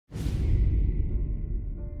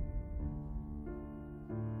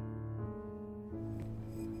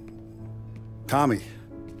Tommy,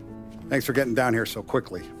 thanks for getting down here so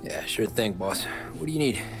quickly. Yeah, sure thing, boss. What do you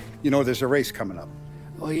need? You know, there's a race coming up.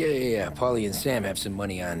 Oh, yeah. Paulie and Sam have some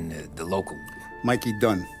money on the local. Mikey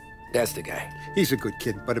Dunn. That's the guy. He's a good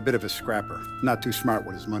kid, but a bit of a scrapper. Not too smart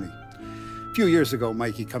with his money. A few years ago,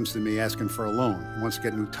 Mikey comes to me asking for a loan. He wants to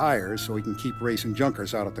get new tires so he can keep racing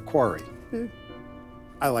junkers out at the quarry.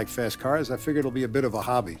 I like fast cars. I figured it'll be a bit of a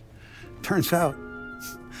hobby. Turns out,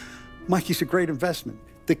 Mikey's a great investment.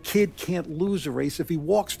 The kid can't lose a race if he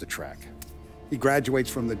walks the track. He graduates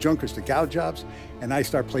from the junkers to gal jobs, and I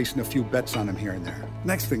start placing a few bets on him here and there.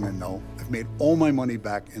 Next thing I know, I've made all my money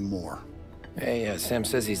back and more. Hey, Sam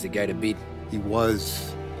says he's the guy to beat. He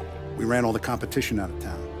was. We ran all the competition out of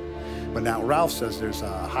town. But now Ralph says there's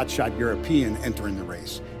a hotshot European entering the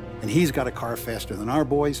race, and he's got a car faster than our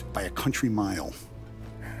boys by a country mile.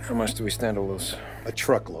 How much do we stand to lose? A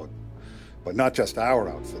truckload. But not just our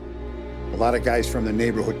outfit. A lot of guys from the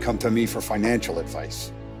neighborhood come to me for financial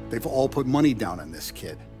advice. They've all put money down on this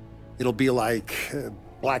kid. It'll be like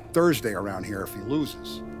Black Thursday around here if he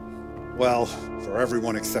loses. Well, for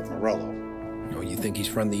everyone except Morello. Oh, you think he's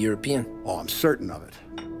from the European? Oh, I'm certain of it.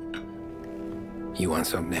 You want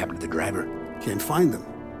something to happen to the driver? Can't find him.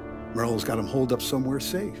 Morello's got him holed up somewhere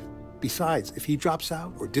safe. Besides, if he drops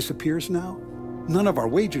out or disappears now, none of our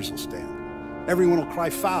wagers will stand. Everyone will cry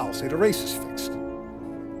foul, say the race is fixed.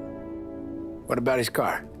 What about his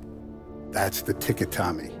car? That's the ticket,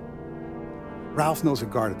 Tommy. Ralph knows a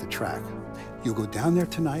guard at the track. You go down there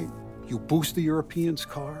tonight, you boost the European's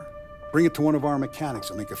car, bring it to one of our mechanics,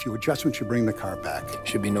 and make a few adjustments, you bring the car back.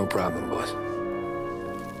 Should be no problem, boss.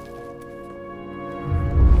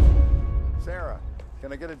 Sarah,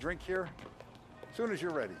 can I get a drink here? As soon as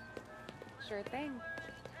you're ready. Sure thing.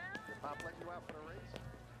 Did Pop let you out for the race?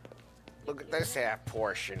 Look at this half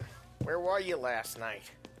portion. Where were you last night?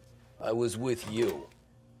 I was with you.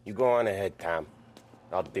 You go on ahead, Tom.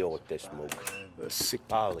 I'll deal with this mook. The sick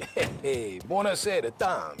Polly. Hey, buonasera,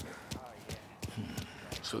 Tom.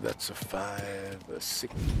 So that's a 5, a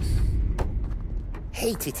 6.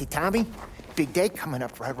 Hey, Tommy. Big day coming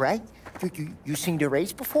up, right? You seen the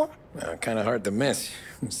race before? Kind of hard to miss.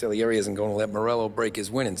 Salieri isn't going to let Morello break his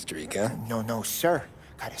winning streak, huh? No, sir.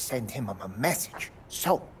 Gotta send him a message.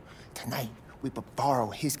 So, tonight, we borrow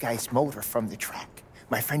his guy's motor from the track.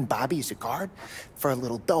 My friend Bobby is a guard. For a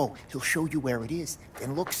little dough, he'll show you where it is,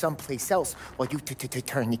 then look someplace else while you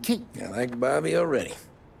turn the key. I like Bobby already.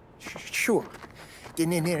 Sure. Then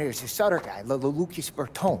there's this other guy, Lucas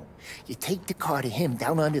Bertone. You take the car to him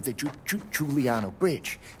down under the Giuliano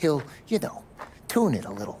Bridge. He'll, tune it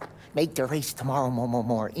a little. Make the race tomorrow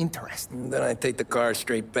more interesting. Then I take the car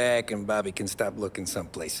straight back, and Bobby can stop looking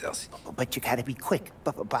someplace else. But you gotta be quick.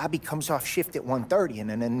 But Bobby comes off shift at 1:30,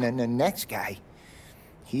 and then the next guy,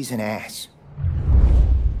 he's an ass.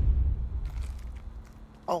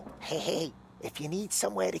 Oh, hey, if you need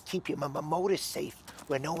somewhere to keep your motor safe,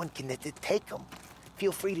 where no one can take them,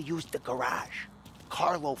 feel free to use the garage.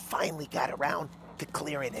 Carlo finally got around to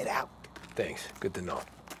clearing it out. Thanks. Good to know.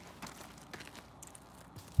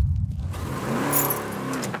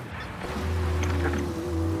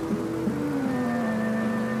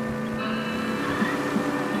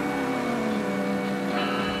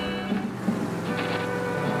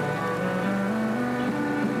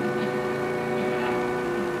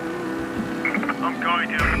 I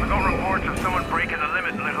got reports of someone breaking the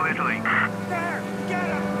limit in Little Italy. There! Get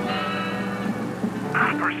him!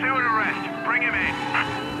 Pursue and arrest. Bring him in.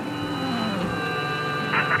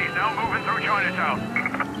 He's now moving through Chinatown.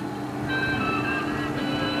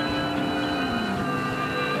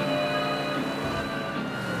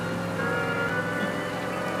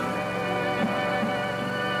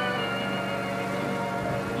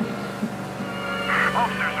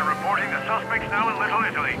 Officers are reporting the suspects now in Little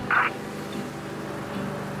Italy.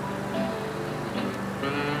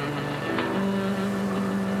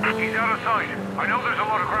 He's out of sight. I know there's a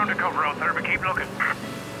lot of ground to cover out there, but keep looking.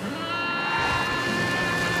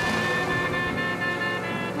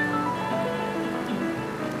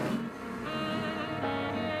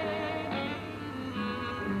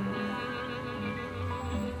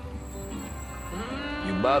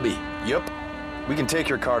 You Bobby? Yep. We can take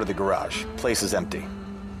your car to the garage. Place is empty.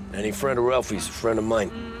 Any friend of Ralphie's a friend of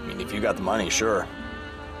mine. I mean, if you got the money, sure.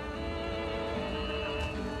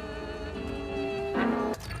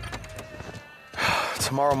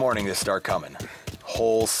 Tomorrow morning they start coming.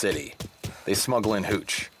 Whole city. They smuggle in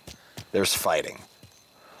hooch. There's fighting.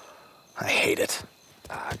 I hate it.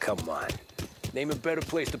 Ah, come on. Name a better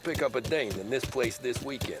place to pick up a dame than this place this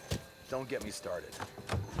weekend. Don't get me started.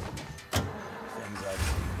 Things I've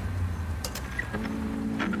seen.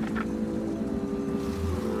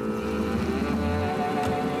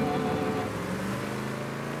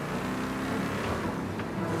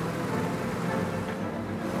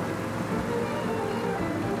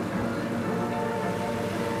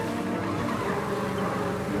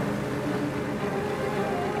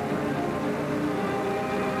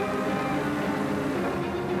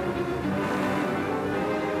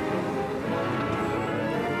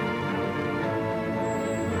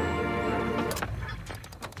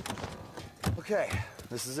 Okay,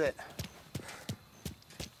 this is it.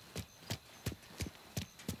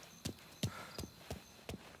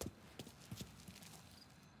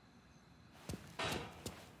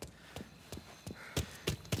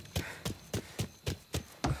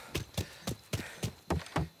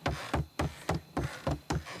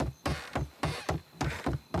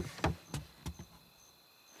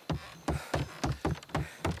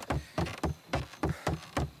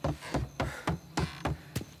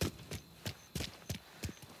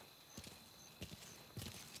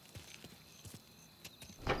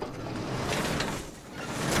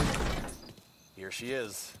 Here she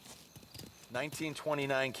is.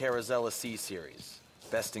 1929 Carazella C-Series.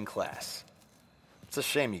 Best in class. It's a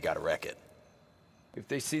shame you gotta wreck it. If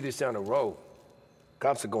they see this on the road,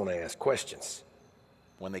 cops are gonna ask questions.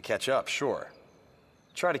 When they catch up, sure.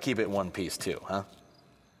 Try to keep it one piece too, huh?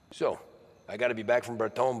 So, I gotta be back from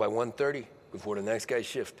Bertone by 1:30 before the next guy's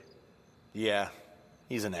shift. Yeah,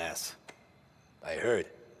 he's an ass. I heard.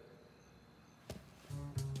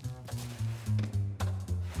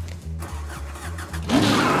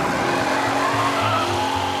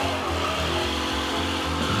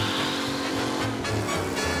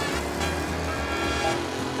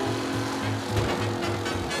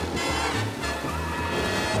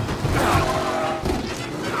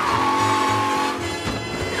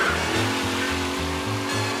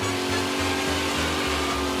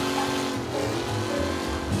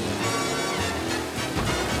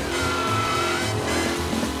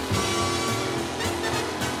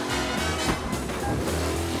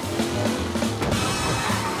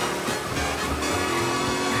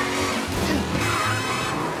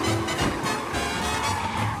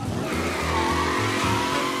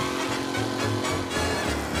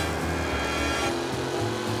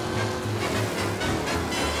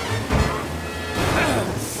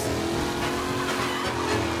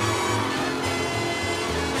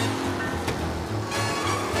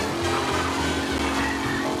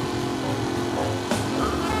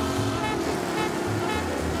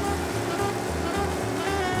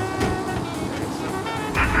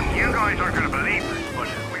 You guys aren't gonna believe this, but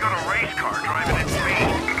we got a race car driving in speed.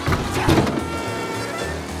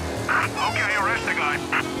 Okay, arrest the guy.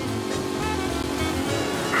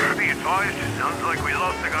 Be advised, sounds like we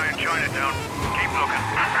lost the guy in Chinatown. Keep looking.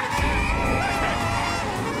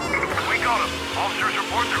 We got him. Officers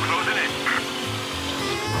report they're closing in.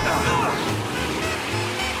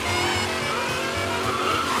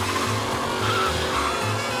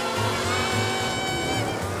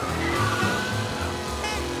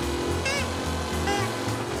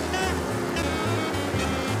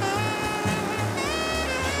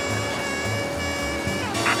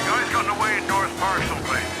 Away in North Park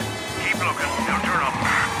someplace. Keep looking. They'll turn up.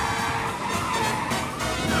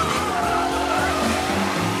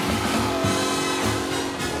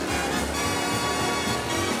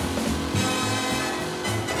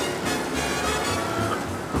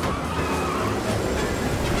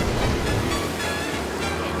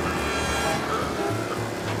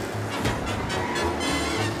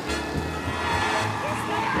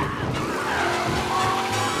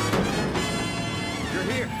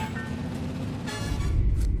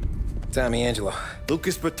 Tommy Angelo.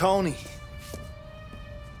 Lucas Bertoni.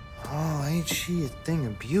 Oh, ain't she a thing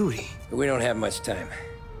of beauty? We don't have much time.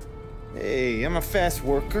 Hey, I'm a fast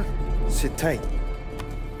worker. Sit tight.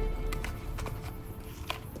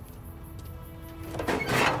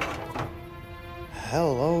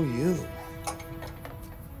 Hello, you.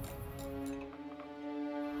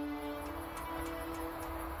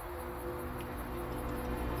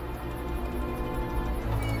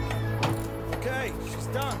 Okay, she's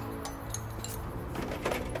done.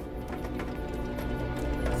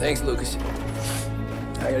 Thanks, Lucas.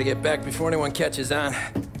 I gotta get back before anyone catches on.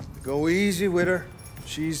 Go easy with her.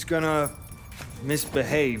 She's gonna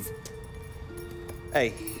misbehave.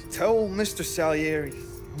 Hey, tell Mr. Salieri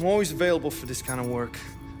I'm always available for this kind of work.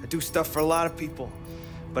 I do stuff for a lot of people,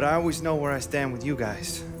 but I always know where I stand with you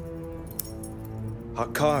guys.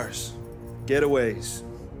 Hot cars, getaways,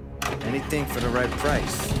 anything for the right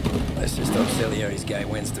price. Let's just hope Salieri's guy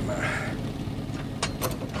wins tomorrow.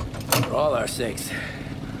 For all our sakes.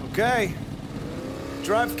 Okay.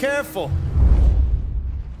 Drive careful.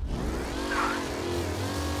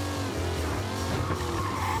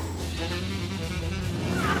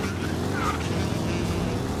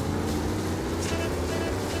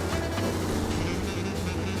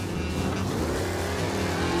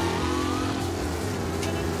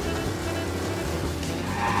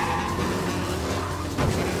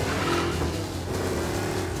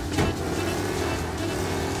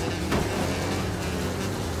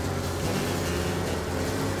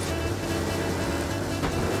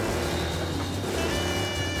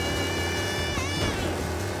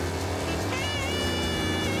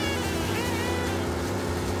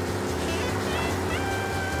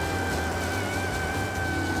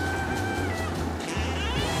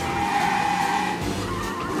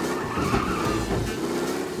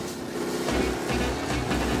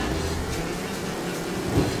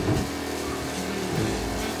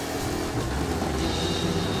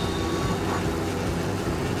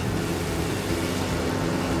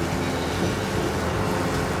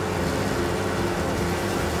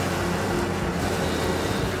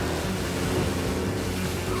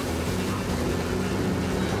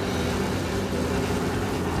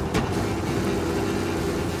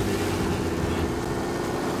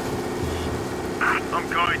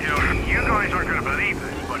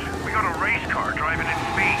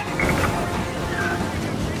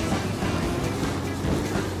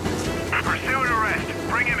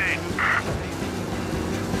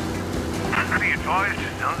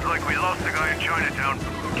 like we lost the guy in Chinatown.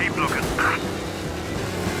 Keep looking.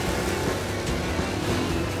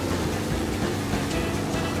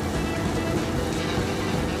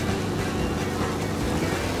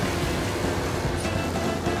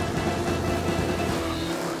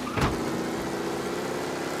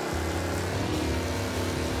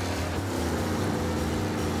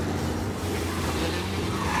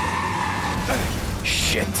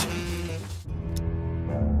 Shit.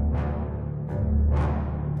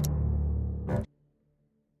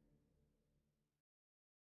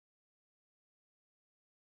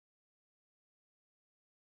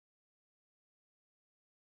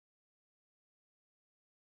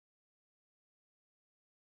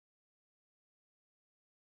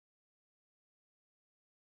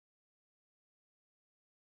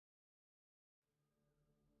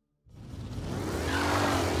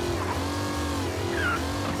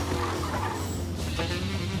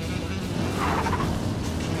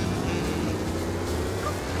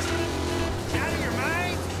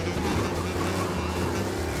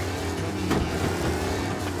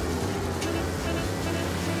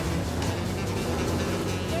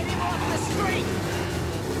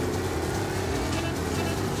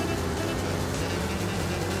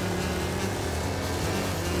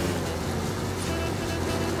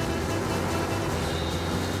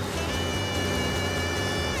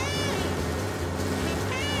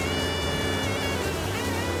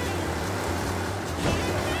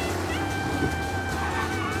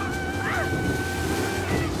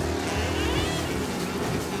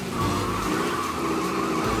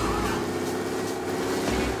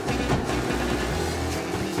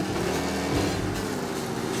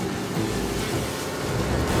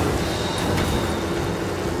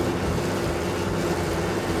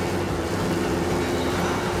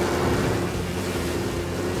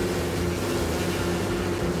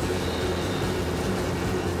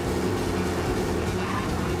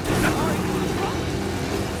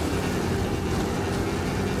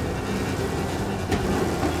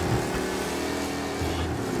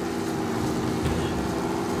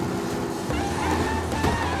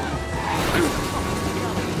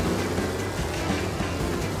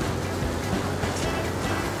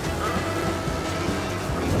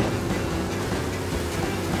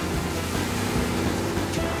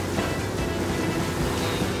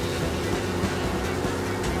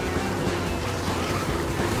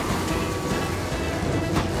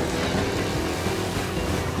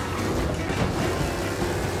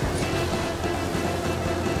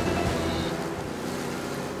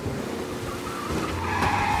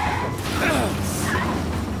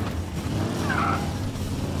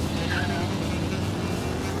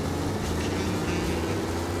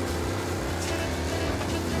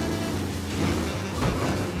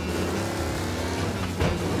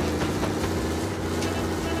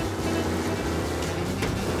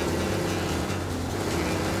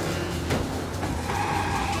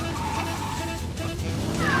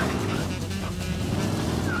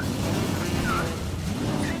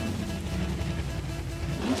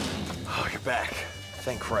 Back.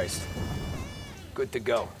 Thank Christ. Good to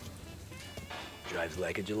go. Drives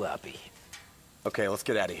like a jalopy. Okay, let's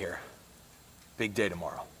get out of here. Big day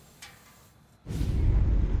tomorrow.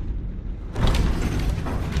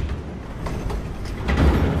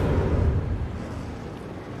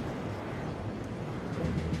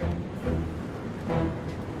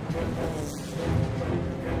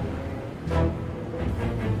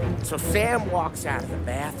 So Sam walks out of the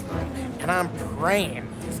bathroom, and I'm praying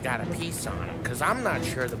he's got a piece on him, because I'm not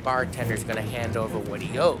sure the bartender's gonna hand over what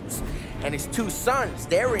he owes. And his two sons,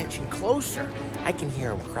 they're inching closer. I can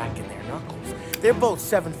hear them cracking their knuckles. They're both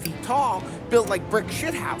 7 feet tall, built like brick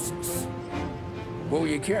shithouses. What were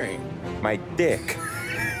you carrying? My dick.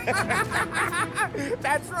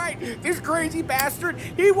 That's right. This crazy bastard,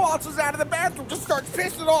 he waltzes out of the bathroom, just starts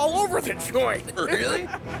pissing all over the joint. Really?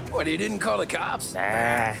 What, he didn't call the cops?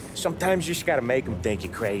 Nah, sometimes you just gotta make them think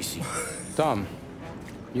you're crazy. Tom,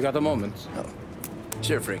 you got a moment? Oh.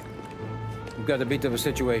 Sure, Frank. We've got a bit of a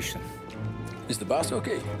situation. Is the boss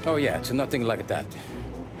okay? Oh yeah, it's nothing like that.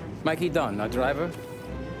 Mikey Dunn, our driver.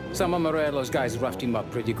 Some of Morello's guys roughed him up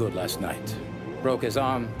pretty good last night. Broke his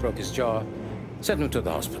arm, broke his jaw. Sent him to the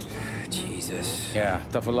hospital. Jesus. Yeah,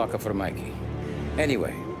 tough a locker for Mikey.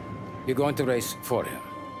 Anyway, you're going to race for him.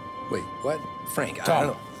 Wait, what? Frank, I Tom,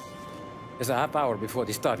 don't know. it's a half hour before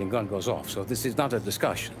the starting gun goes off, so this is not a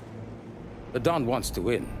discussion. The Don wants to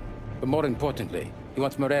win, but more importantly, he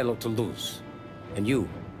wants Morello to lose. And you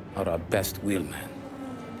are our best wheelman.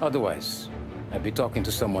 Otherwise, I'd be talking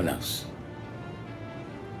to someone else.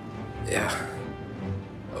 Yeah.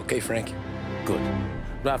 Okay, Frank. Good.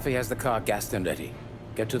 Rafi has the car gassed and ready.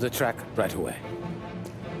 Get to the track right away.